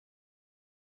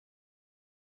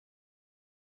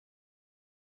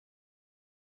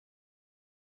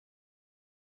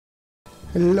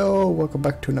Hello, welcome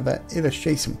back to another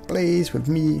Illusjason Plays with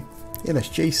me,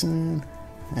 Illusjason,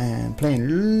 and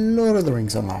playing Lord of the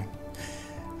Rings online.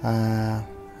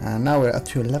 And now we're up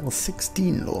to a level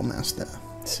 16 Lore Master,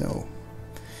 so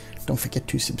don't forget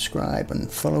to subscribe and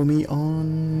follow me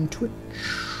on Twitch.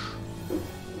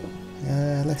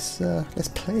 Let's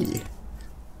play.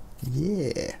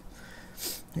 Yeah,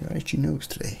 I got itchy nose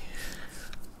today.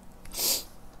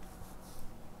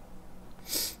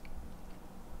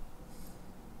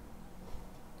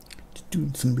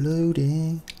 Doing some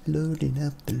loading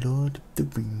up the Lord of the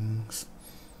Rings.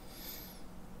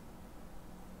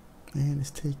 And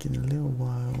it's taking a little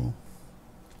while.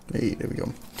 Hey, there we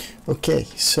go. Okay,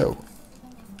 so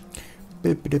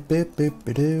what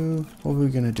we're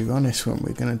gonna do on this one,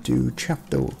 we're gonna do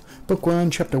book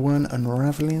 1, chapter 1,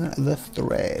 Unraveling the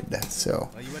Thread. So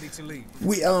are you ready to leave?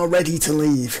 We are ready to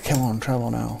leave. Come on, travel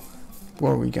now. What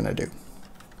are we gonna do?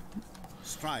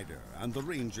 Strider and the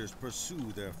Rangers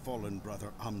pursue their fallen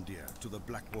brother Amdir to the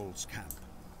Black Wolves' camp.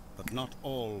 But not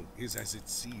all is as it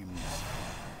seems.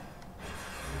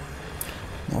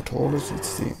 Not all as it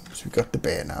seems. We got the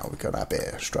bear now. We got our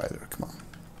bear, Strider. Come on.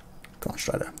 Come on,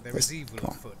 Strider. There is evil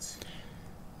afoot.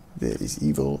 There is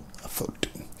evil afoot.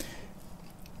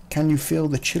 Can you feel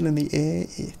the chill in the air?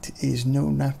 It is no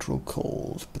natural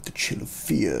cold, but the chill of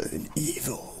fear and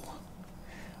evil.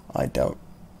 I doubt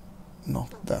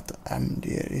not that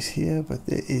Amdir is here, but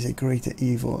there is a greater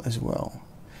evil as well.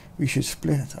 We should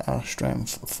split our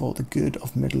strength for the good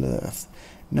of Middle-earth.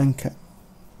 None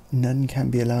can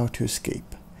be allowed to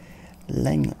escape.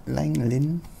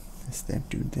 Langlin, that's that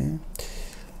dude there.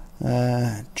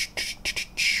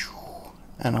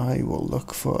 And I will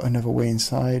look for another way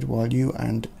inside while you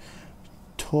and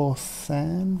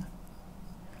Torthan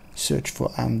search for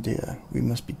Amdir. We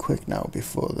must be quick now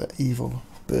before the evil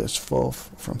bursts forth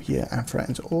from here and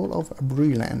threatens all of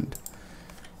Bree land.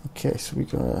 Okay, so we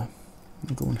gotta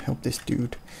go and help this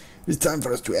dude. It's time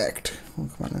for us to act. Oh,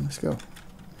 come on then, let's go.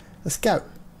 Let's go.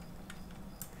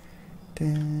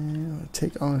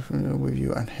 Take on with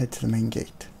you and head to the main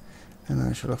gate. And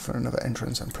I shall look for another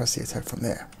entrance and press the attack from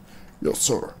there. Yes,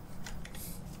 sir.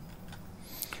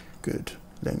 Good.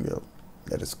 Then we'll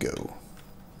let us go.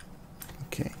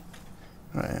 Okay.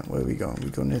 Alright, where are we going?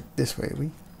 We going this way, are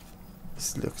we?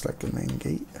 This looks like the main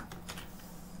gate.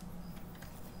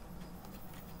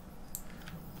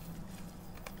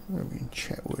 Where are we in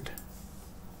Chetwood?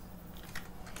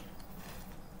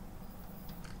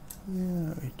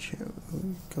 Yeah,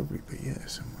 Chetwood. Could be here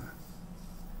somewhere.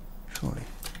 Surely.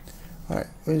 Alright,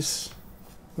 where's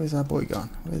our boy gone?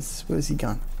 Where's he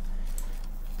gone?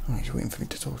 Oh, he's waiting for me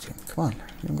to talk to him. Come on, you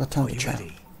haven't got time to chat.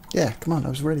 Ready? Yeah, come on, I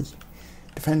was ready.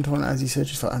 Defend Torn as he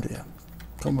searches for Amdir.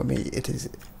 Come with me, it is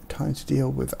time to deal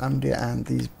with Amdir and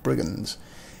these brigands.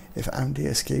 If Amdir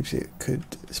escapes, it could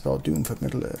spell doom for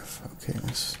Middle-earth. Okay,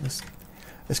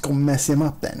 let's go mess him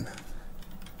up then.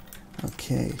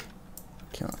 Okay.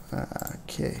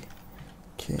 Okay,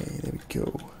 there we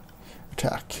go.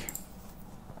 Attack.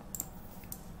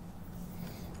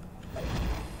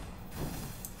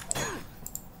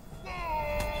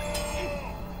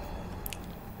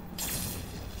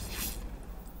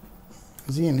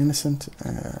 Is he an innocent?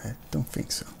 I don't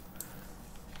think so.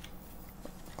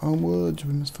 Onwards,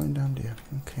 we must find Amdir.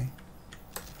 Okay.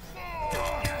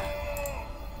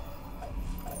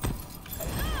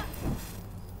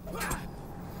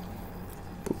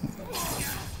 Boom.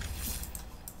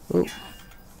 Oh.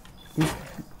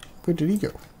 Where did he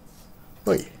go?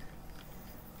 Oi.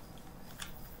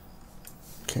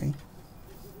 Okay.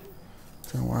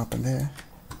 Don't know what happened there.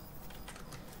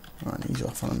 Oh, and he's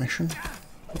off on a mission.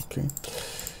 Okay.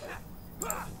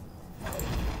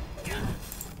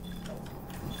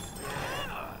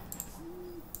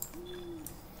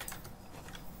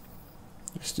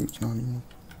 This dude's not even...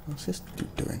 What's this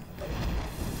dude doing?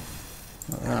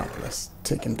 Oh, let's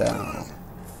take him down.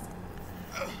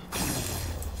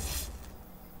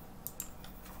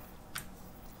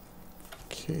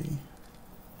 Okay.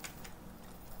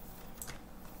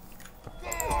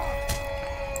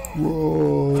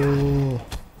 Whoa.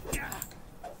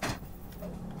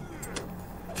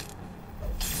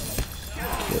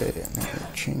 Okay, I'm gonna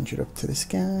change it up to this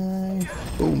guy.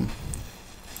 Boom.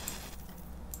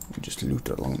 We just loot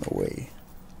along the way.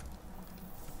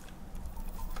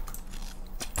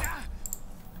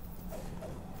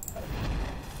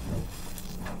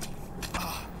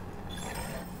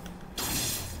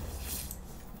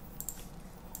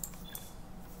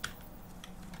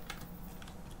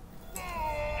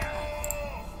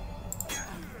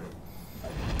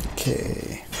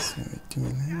 Okay, so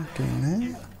doing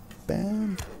that.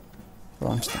 Bam.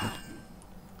 Wrong stand.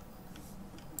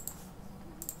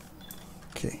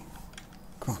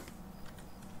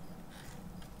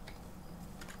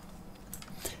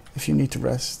 If you need to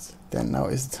rest, then now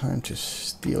is the time to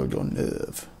steal your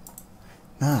nerve.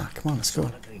 Nah, come on, let's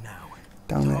go.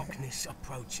 Down there.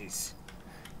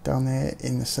 Down there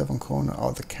in the southern corner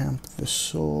of the camp, the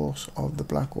source of the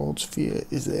Blackwalled Sphere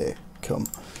is there. Come.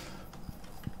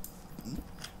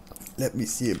 Let me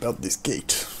see about this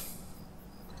gate.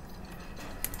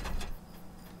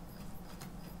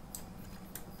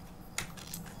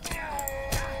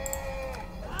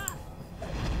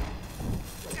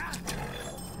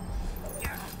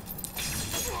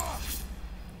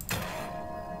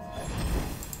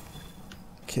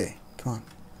 Okay, come on.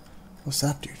 What's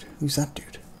that dude? Who's that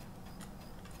dude?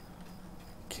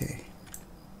 Okay.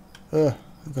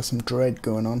 I've got some dread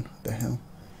going on. What the hell?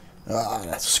 Ah,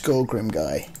 that Skullgrim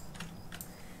guy.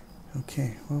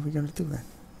 Okay, what are we gonna do then?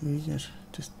 We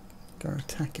just gotta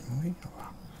attack him, are we? Oh, wow.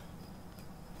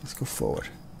 Let's go forward.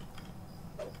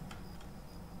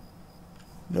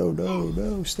 No, no,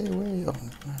 no, stay away. Oh,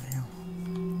 bloody hell.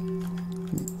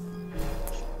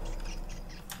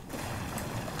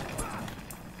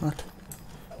 What?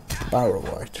 Barrow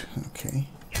white, okay.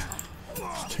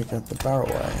 Let's take out the barrow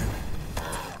iron.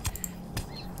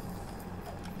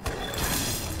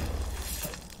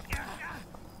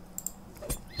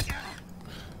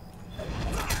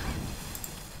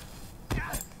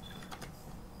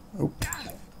 Oh.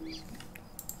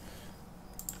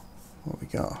 What we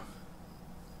got?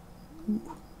 Ooh.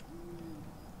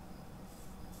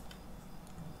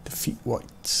 Defeat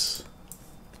whites.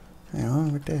 Hang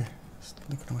on, right there.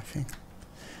 Look at my thing.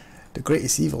 The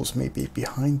greatest evils may be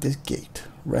behind this gate.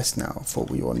 Rest now, for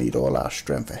we will need all our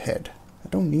strength ahead. I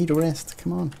don't need a rest.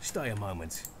 Come on. Stay a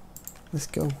moment. Let's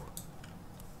go.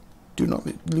 Do not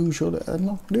lose your...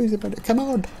 not lose it, but come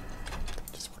on.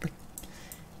 Just,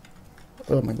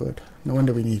 oh my god. No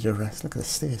wonder we need a rest. Look at the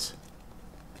stairs.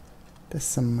 There's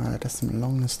some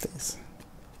long stairs.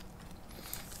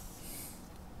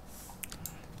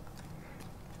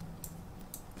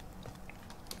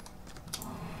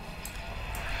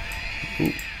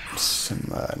 Ooh, some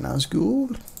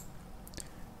Nazgul.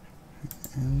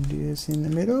 And is in the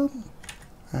middle.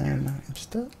 And I'm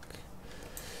stuck.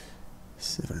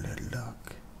 Civil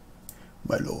luck.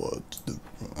 My lord.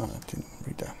 I didn't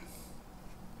read that.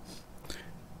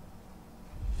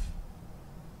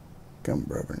 Come,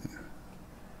 brethren.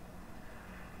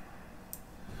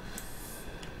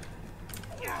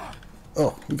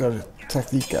 Oh, we gotta attack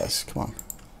these guys. Come on.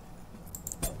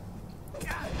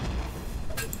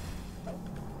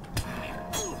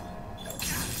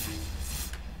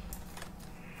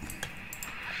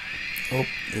 Oh,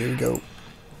 here we go.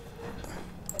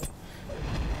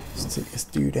 Let's take this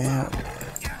dude out.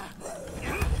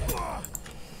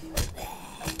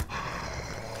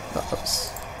 That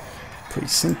was pretty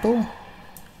simple.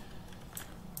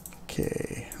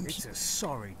 Okay. It's a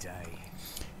sorry day.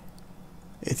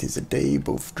 It is a day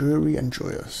both dreary and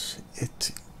joyous.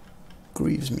 It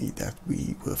grieves me that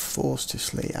we were forced to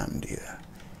slay Amdir,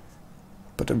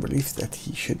 but a relief that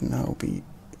he should now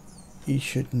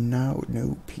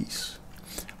know peace.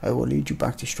 I will lead you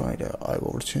back to Strider. I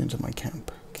will return to my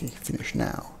camp. Okay, finish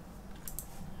now.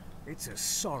 It's a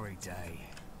sorry day.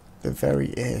 The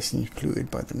very air seems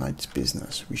polluted by the night's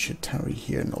business. We should tarry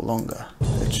here no longer.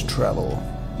 Let's travel.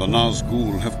 The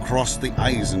Nazgul have crossed the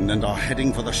Eisen and are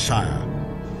heading for the Shire.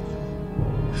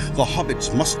 The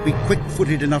hobbits must be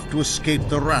quick-footed enough to escape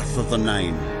the wrath of the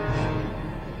Nine.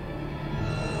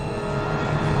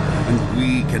 And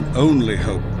we can only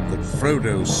hope that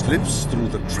Frodo slips through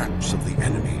the traps of the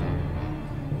enemy.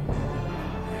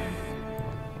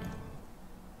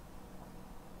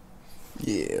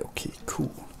 Yeah, okay,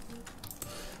 cool.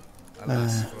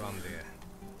 Alas for Amdir.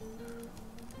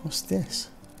 What's this?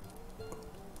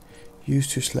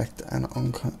 Used to select an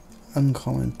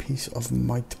uncommon piece of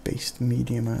might-based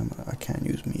medium armor. I can't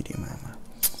use medium armor.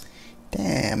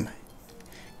 Damn.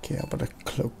 Okay, how about a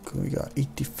cloak? We got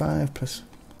 85 plus.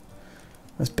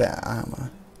 That's better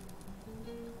armor.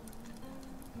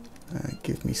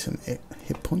 Give me some hit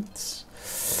points.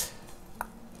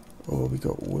 Oh, we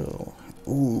got will.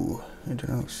 Ooh, I don't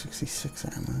know, 66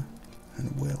 armor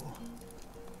and will.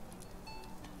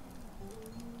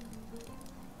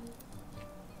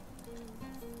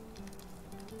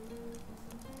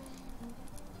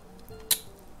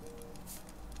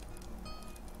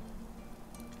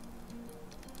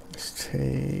 Let's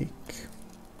take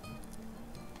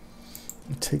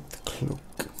the cloak.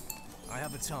 I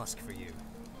have a task for you.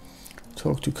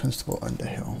 Talk to Constable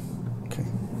Underhill. Okay.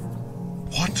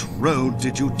 What road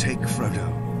did you take, Frodo?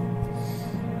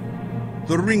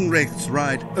 The ring-wraiths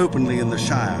ride openly in the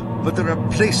Shire, but there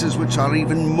are places which are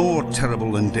even more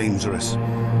terrible and dangerous.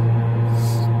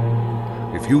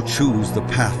 If you choose the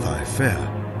path I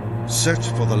fear, search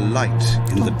for the light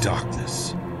in the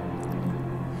darkness.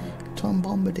 Tom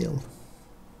Bombadil.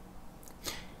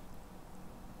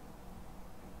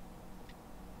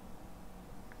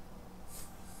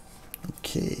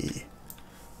 Okay.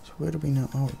 So where do we now?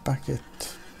 Oh, we're back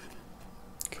at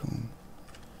Combe.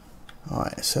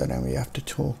 Alright, so then we have to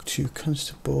talk to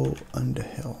Constable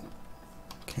Underhill.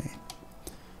 Okay.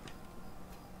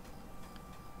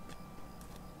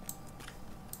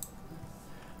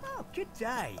 Oh, good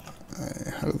day.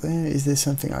 Hello there. Is there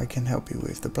something I can help you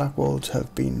with? The black walls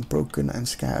have been broken and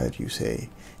scattered, you say.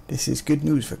 This is good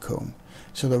news for Combe.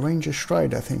 So the Ranger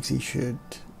Strider thinks we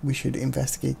should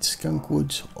investigate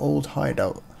Skunkwood's old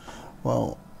hideout.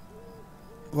 Well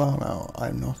now,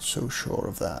 I'm not so sure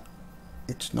of that.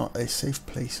 It's not a safe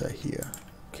place, I hear.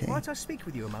 Okay. Might I speak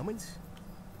with you a moment?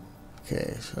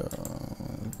 Okay, so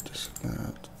just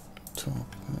gonna talk.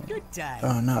 Good day.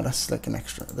 Oh no, that's like an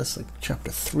extra. That's like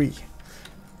chapter 3.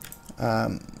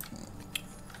 Right.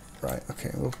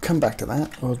 Okay, we'll come back to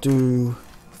that. We'll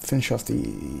finish off the.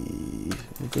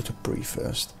 We'll go to Bree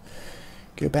first.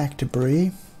 Go back to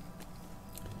Bree,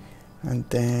 and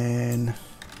then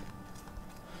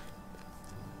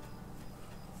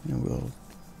we'll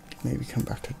maybe come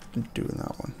back to doing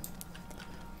that one.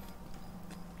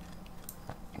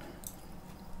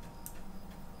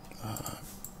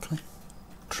 Can I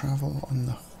travel on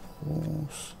the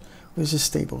horse? Where's the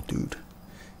stable dude?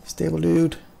 Stable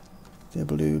dude.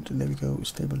 Stable dude. There we go.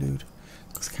 Stable dude.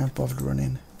 Because I can't bother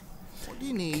running. What do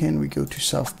you need? Can we go to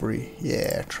Southbury?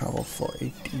 Yeah, travel for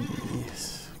 80.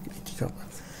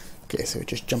 Okay, so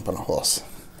just jump on a horse.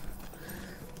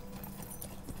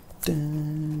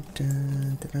 Dun,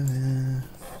 dun, dun, dun, dun.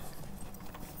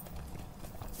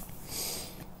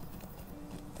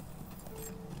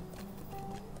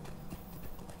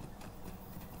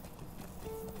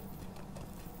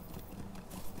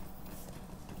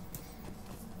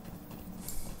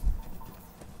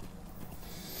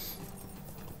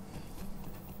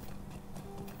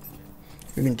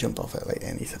 We can jump off it like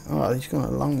anything. Oh, he's gone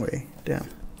a long way. Damn.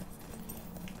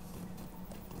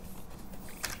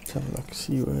 Let's have a look,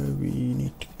 see where we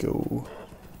need to go.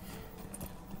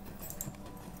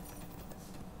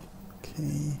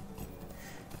 Okay.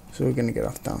 So we're gonna get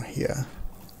off down here.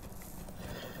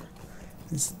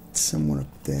 There's someone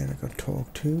up there I gotta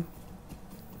talk to.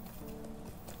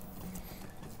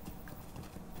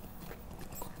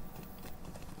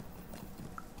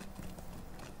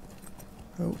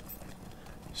 Oh.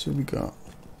 So we got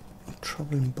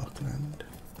trouble in Buckland.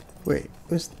 Wait,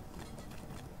 where's...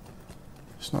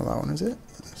 It's not that one, is it?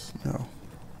 No.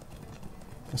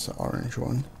 That's the orange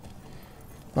one.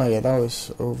 Oh yeah, that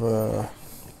was over...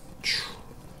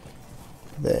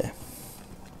 there.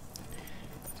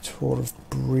 Tour of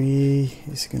Bree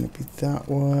is going to be that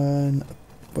one.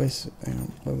 Where's...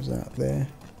 what was that there?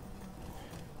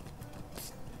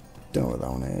 Don't know what that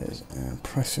one is.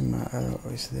 Pressing matter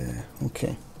is there.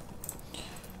 Okay.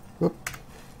 Whoop.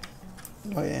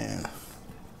 Oh yeah.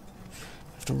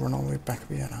 Have to run all the way back up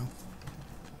here now.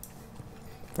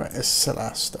 Right, let's sell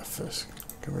our stuff first.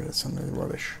 Get rid of some of the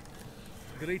rubbish.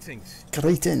 Greetings.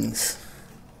 Greetings.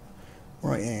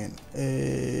 Right in.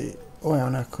 Oh yeah,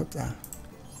 I'll equip that.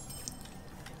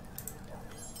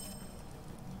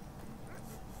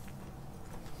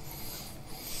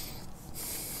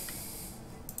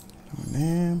 Down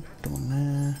there, down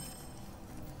there.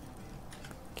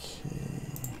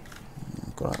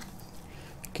 Got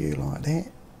go like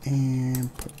that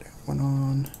and put that one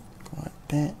on, go like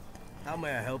that. How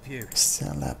may I help you?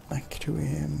 Sell that back to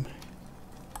him,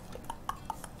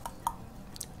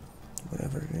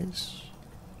 whatever it is.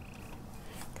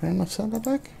 Can I not sell that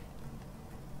back?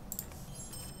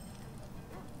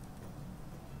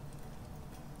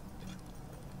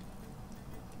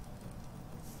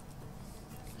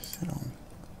 So,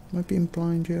 am I being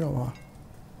blind here or what?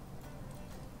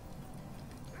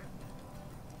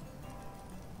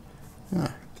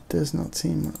 Ah, does not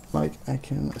seem like I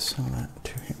can sell that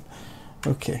to him.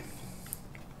 Okay.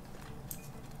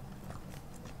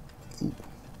 Ooh.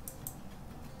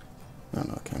 No,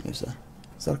 I can't use that.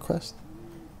 Is that a quest?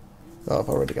 Oh, I've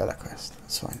already got that quest.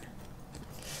 That's fine.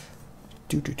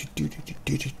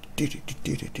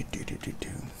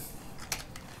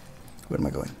 Where am I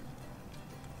going?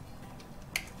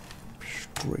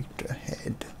 Straight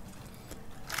ahead.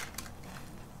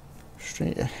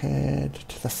 Straight ahead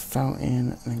to the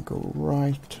fountain and then go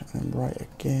right and then right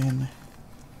again.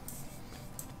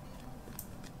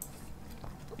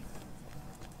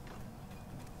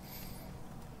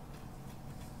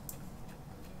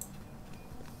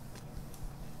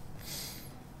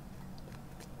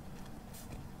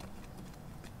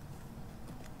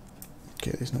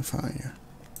 Okay, there's no fire here.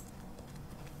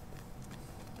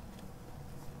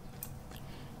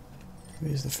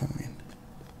 Where's the fountain?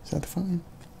 Is that the fountain?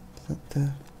 Is that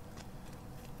the...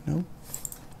 No?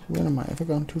 Where am I? Have I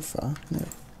gone too far? No.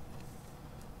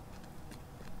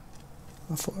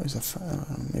 I thought it was a fire.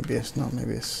 Maybe it's not,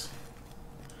 maybe it's...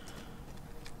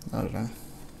 I don't know.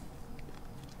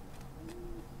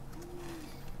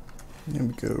 Then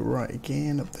we go right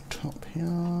again up the top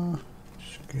here.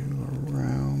 Just go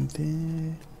around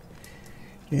there.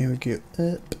 Then we go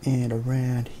up and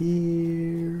around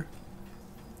here.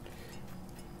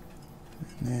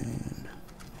 And then,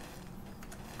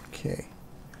 okay,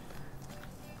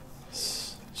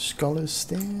 Scholar's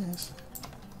Stairs.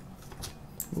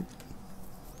 Oop.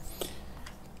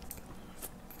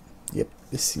 Yep,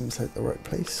 this seems like the right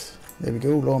place. There we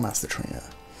go, Lawmaster Trainer.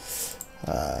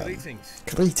 Greetings.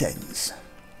 Greetings.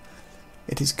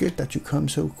 It is good that you come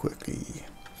so quickly.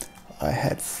 I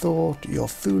had thought your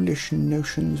foolish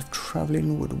notions of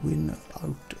travelling would win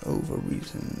out over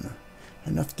reason.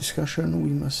 Enough discussion,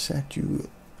 we must set you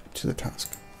to the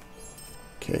task.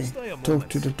 Okay, talk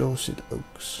to the Dorset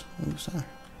Oaks. Who's that?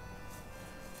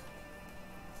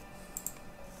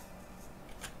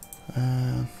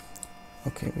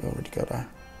 Okay, we already got that.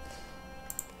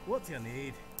 What do you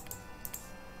need?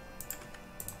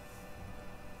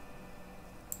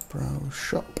 Browse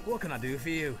shop. What can I do for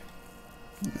you?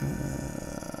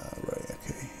 Right,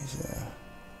 okay, he's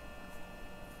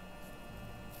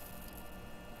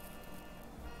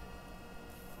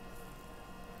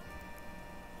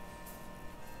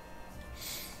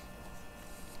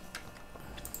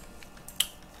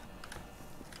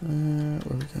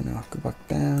where are we going now? Go back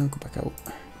down, go back out.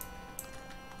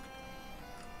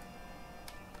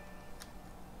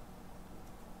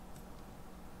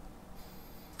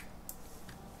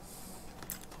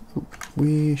 Oh,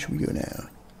 where should we go now?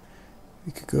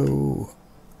 We could go...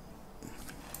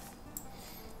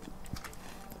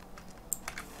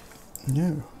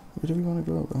 No, where do we want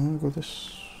to go? I want to go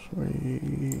this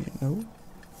way. No.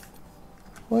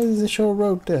 Why is there a short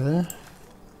road there?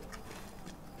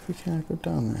 If we can't go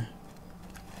down there.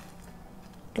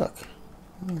 Look.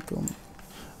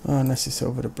 Oh, unless it's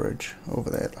over the bridge. Over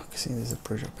there, look. See, there's a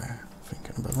bridge up there.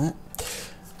 Thinking about that.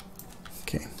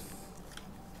 Okay.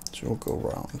 So we'll go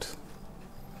around.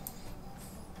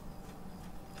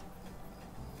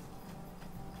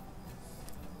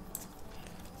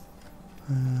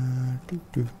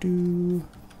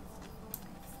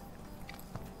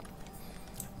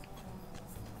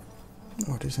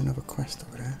 Oh, there's another quest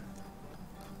over there.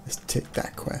 Let's take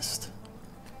that quest.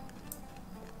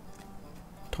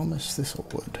 Thomas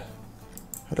Thistlewood.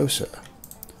 Hello, sir.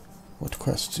 What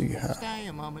quests do you have? Stay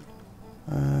a moment.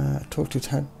 Talk to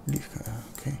Tad Leaf.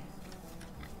 Okay.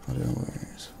 I don't know where it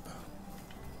is.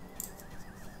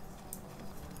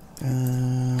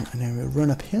 And then we'll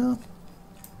run up here.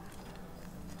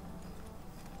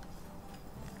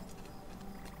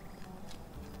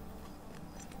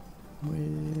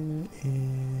 Where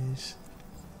is...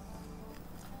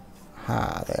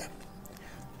 Ah, there.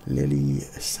 Lily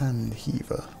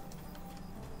Sandheaver.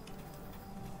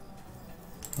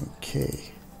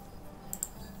 Okay.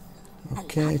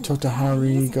 Okay, talk to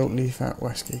Harry, Goatleaf at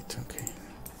Westgate. Okay.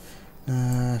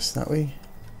 It's that way.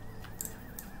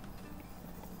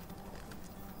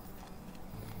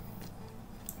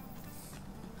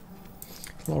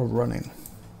 A lot of running.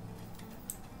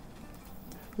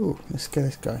 Ooh, let's get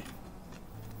this guy.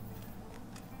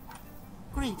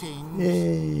 Greetings.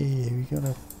 Yay, we got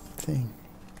a thing.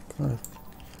 Got a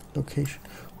location.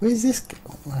 Where's this guy?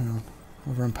 Oh, hang on.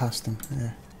 I'll run past him.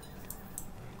 Yeah.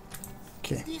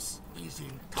 Okay. This is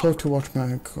in Talk to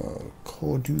Watchman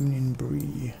Cordoon in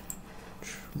Bree.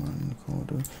 Watchman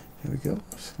Cordoon. Here we go.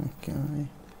 Okay.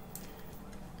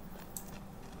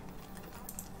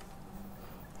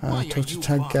 Talk to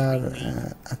Tag Guard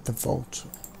at the vault.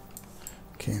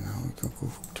 Okay, now we can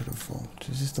go to the vault.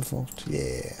 Is this the vault? Yeah,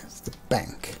 it's the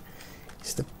bank.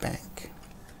 It's the bank.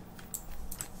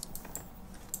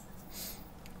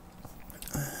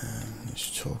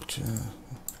 Let's talk to...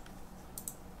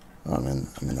 Oh, I'm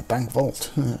in a bank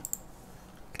vault.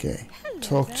 Okay. Hello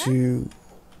Talk there. to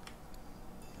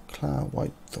Claire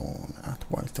Whitethorn at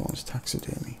Whitethorn's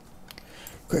taxidermy.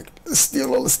 Quick, let's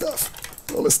steal all the stuff.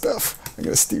 All the stuff. I'm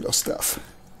gonna steal our stuff.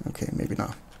 Okay, maybe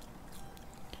not.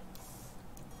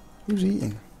 Who's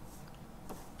eating?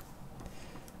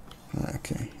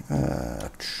 Okay.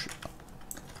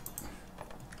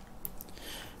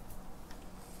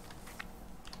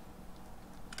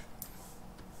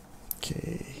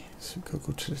 Okay. So go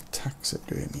to the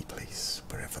taxidermy place,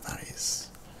 wherever that is.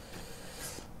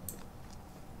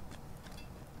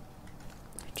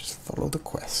 Just follow the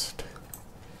quest.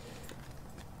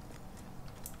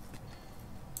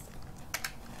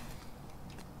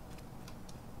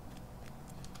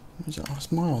 Where's it? Oh,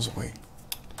 it's miles away.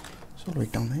 It's all the way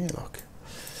down there, look.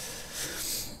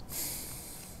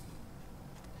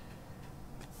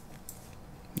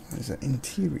 There's an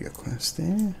interior quest there.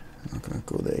 I'm not gonna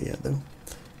go there yet though.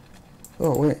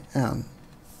 Oh wait,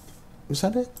 was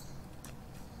that it?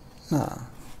 Nah.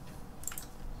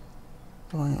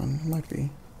 Oh hang on, it might be.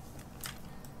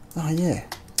 Oh yeah.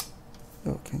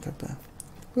 Oh, can't go there.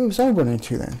 Where was I running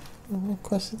to then? Oh, what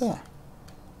quest is that?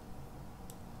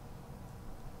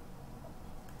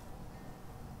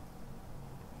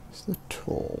 It's the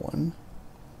tall one.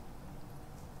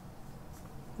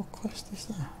 What quest is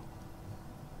that?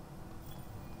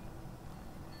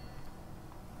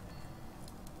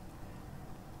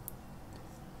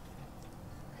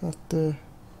 Is that the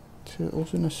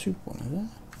turtles in a soup one, is it?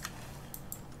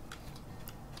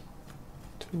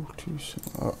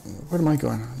 Oh, where am I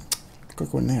going? I've got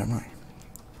to go in there, haven't I?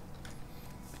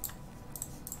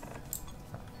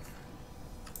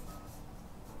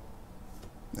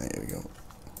 There we go.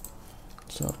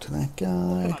 Talk to that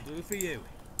guy. What can I do for you?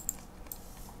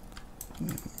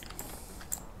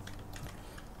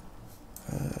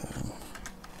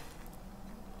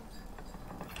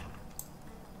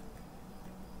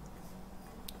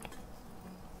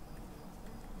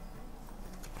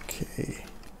 Okay.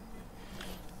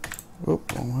 Oh,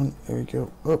 wrong one. There we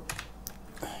go. Oh.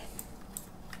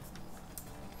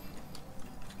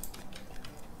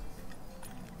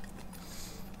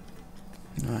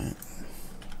 Right.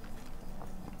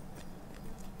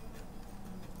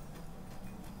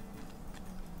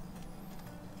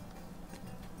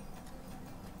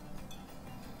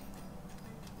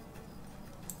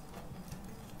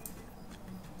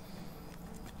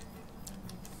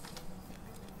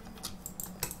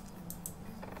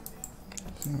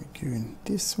 So we're doing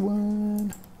this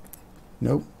one.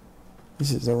 Nope.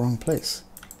 This is the wrong place.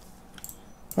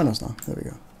 Oh no, it's not. There we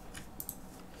go.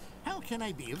 How can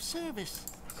I be of service?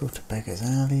 Go to Beggar's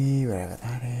Alley, wherever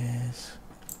that is.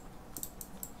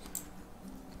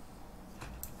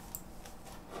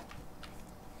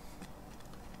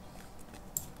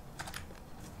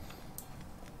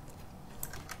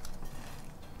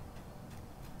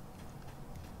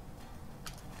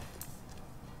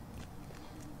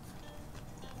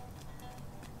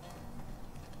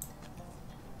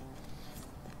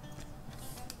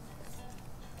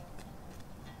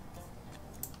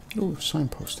 Oh,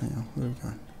 signpost, hang on, where are we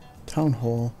going? Town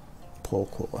Hall, Paul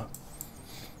Quarter.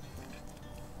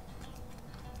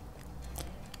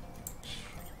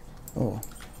 Oh,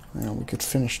 hang on, we could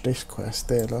finish this quest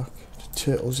there, look. The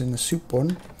turtles in the soup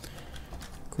one.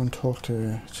 Go and talk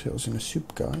to Turtles in the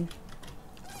Soup guy.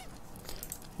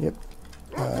 Yep.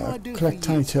 Collect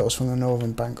tiny turtles from the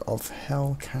northern bank of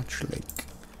Hellcatch Lake.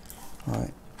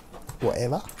 Alright.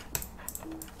 Whatever.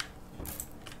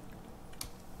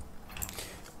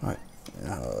 Right.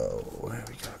 Where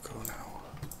we gotta go now?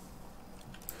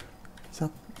 It's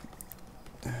up.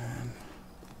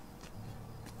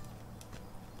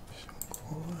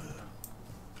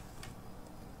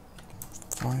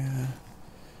 Fire.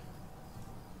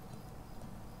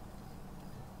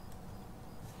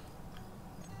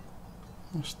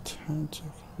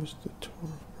 Where's the tour?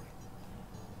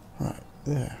 Right,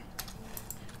 there.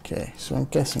 Okay, so I'm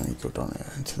guessing we go down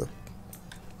there into the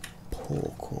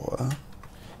poor quarter.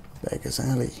 Beggar's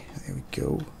Alley. There we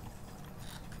go.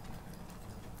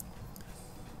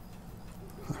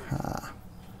 Aha.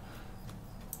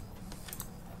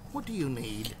 What do you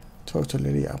need? Talk to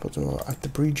Lily Appledore at the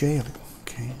Bree jail.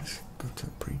 Okay, let's go to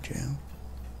the Bree jail.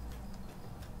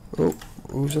 Oh,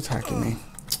 who's attacking me?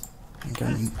 I'm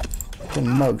getting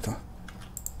mugged.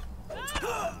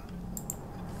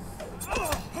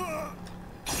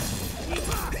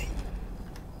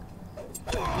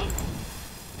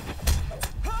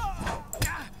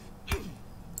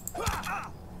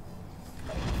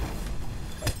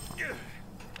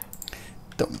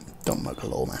 Don't mug a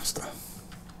law master.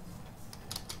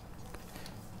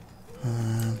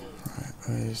 Right,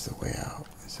 where's the way out?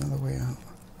 Is there the way out?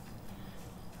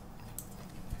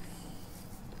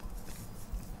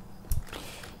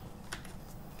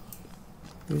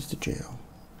 Where's the jail?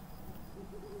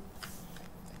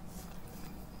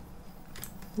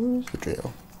 Where's the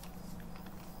jail?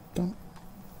 Don't.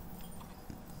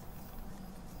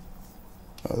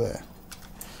 Oh, there.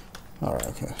 Alright,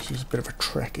 okay. This is a bit of a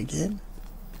trek again.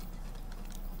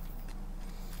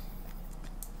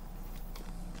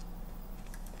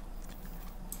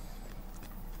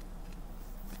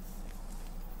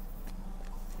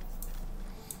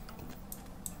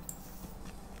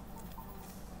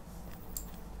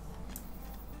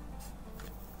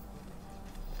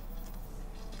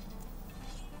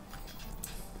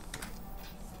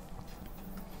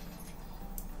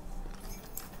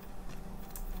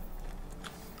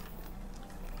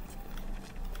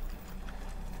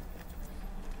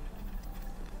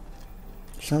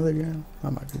 another jail.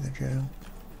 That might be the jail.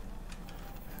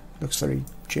 Looks very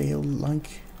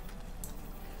jail-like.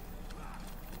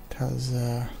 It has,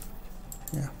 yeah.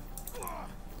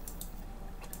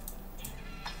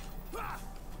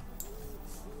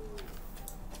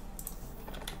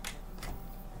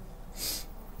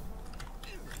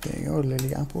 There you go,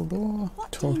 Lily Apple Door.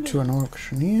 Talk to an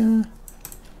auctioneer.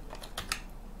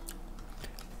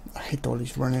 I hate all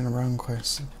these running around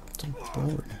quests. It's so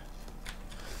boring.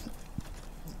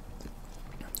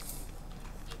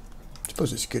 I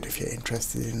suppose it's good if you're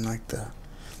interested in like the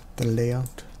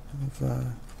layout of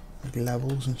like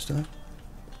levels and stuff.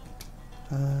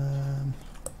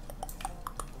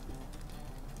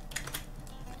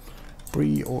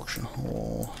 Bree auction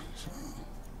hall. So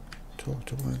talk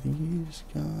to one of these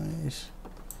guys.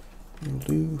 You'll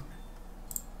do.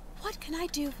 What can I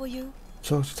do for you?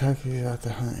 Talk to Taki at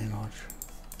the hunting lodge.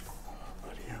 Oh,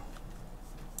 bloody hell.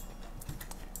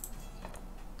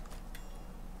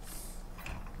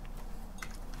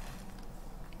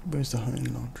 Where's the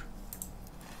hunting lodge?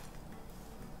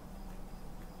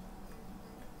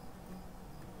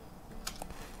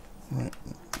 Right.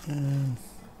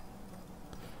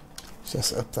 So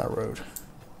that's up that road,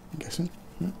 I'm guessing.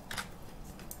 Yeah.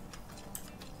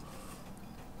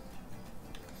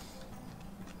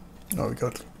 Oh, we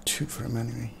got 2 for him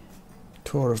anyway.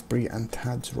 Tour of Bree and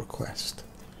Tad's request.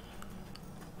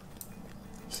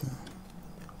 So.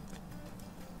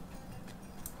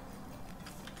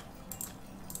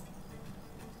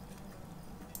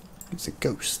 It's a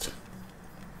ghost.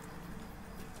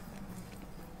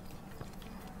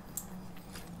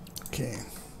 Okay.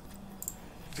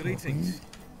 Greetings.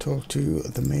 Talk to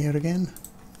the mayor again.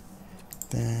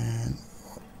 Then.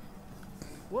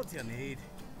 What do you need?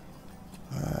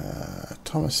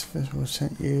 Thomas was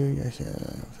sent you. Yes,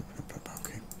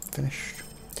 okay, finished.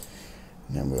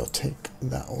 And then we'll take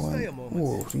that one.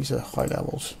 Oh, these are high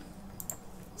levels.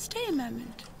 Stay a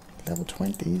moment. Level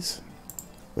 20s.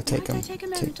 We'll take them. Take a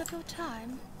moment of your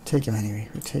time. Take them anyway.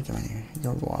 We'll take them anyway. You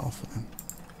got a while for them.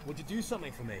 Would you do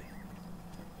something for me?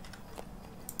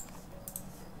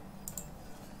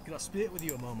 Can I speak with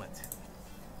you a moment?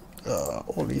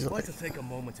 All these are I'd like like, to take a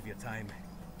moment of your time.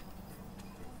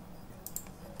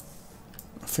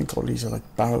 I think all these are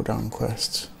like barrow down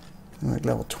quests. And like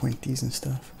level 20s and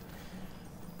stuff.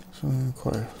 So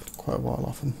quite a while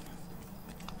off them.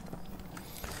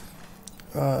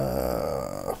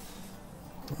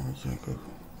 Where's that go?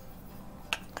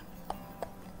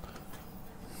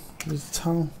 There's the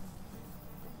tunnel.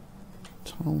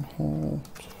 Town hall.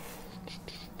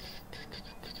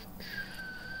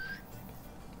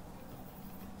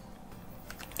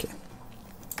 Okay.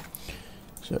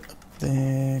 So up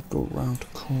there, go around the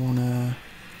corner.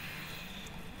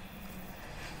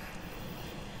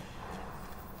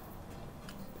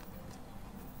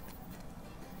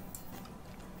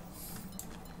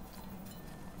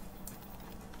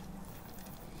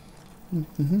 Is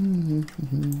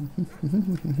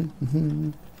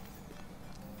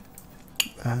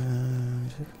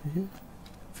it up here?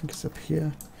 I think it's up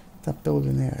here. That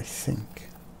building there, I think.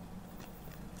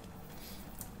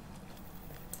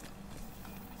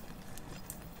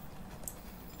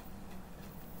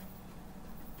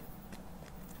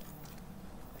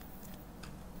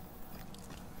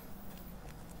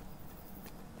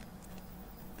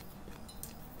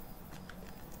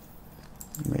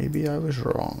 Maybe I was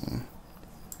wrong.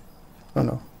 Oh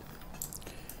no.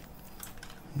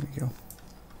 Here we go.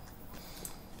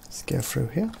 Let's go through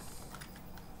here.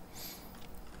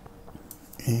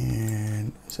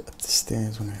 And is it up the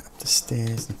stairs? When I up the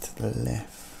stairs and to the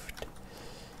left.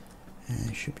 And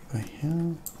it should be right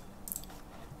here.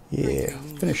 Yeah,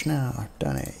 finished now. I've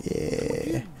done it.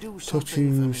 Yeah. Talk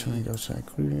to something outside.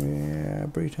 Yeah,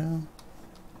 Bree Town.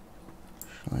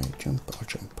 Shall I jump? I'll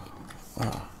jump.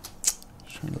 Ah.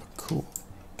 Trying to look cool.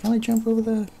 Can I jump over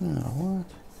there? No, what?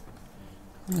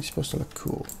 How am I supposed to look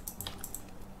cool?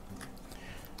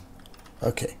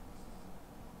 Okay.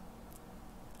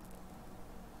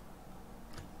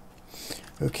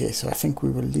 Okay, so I think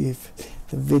we will leave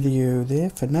the video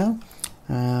there for now.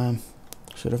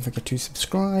 So don't forget to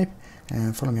subscribe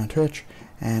and follow me on Twitch.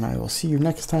 And I will see you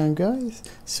next time, guys.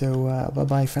 So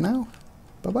bye-bye for now.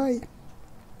 Bye-bye.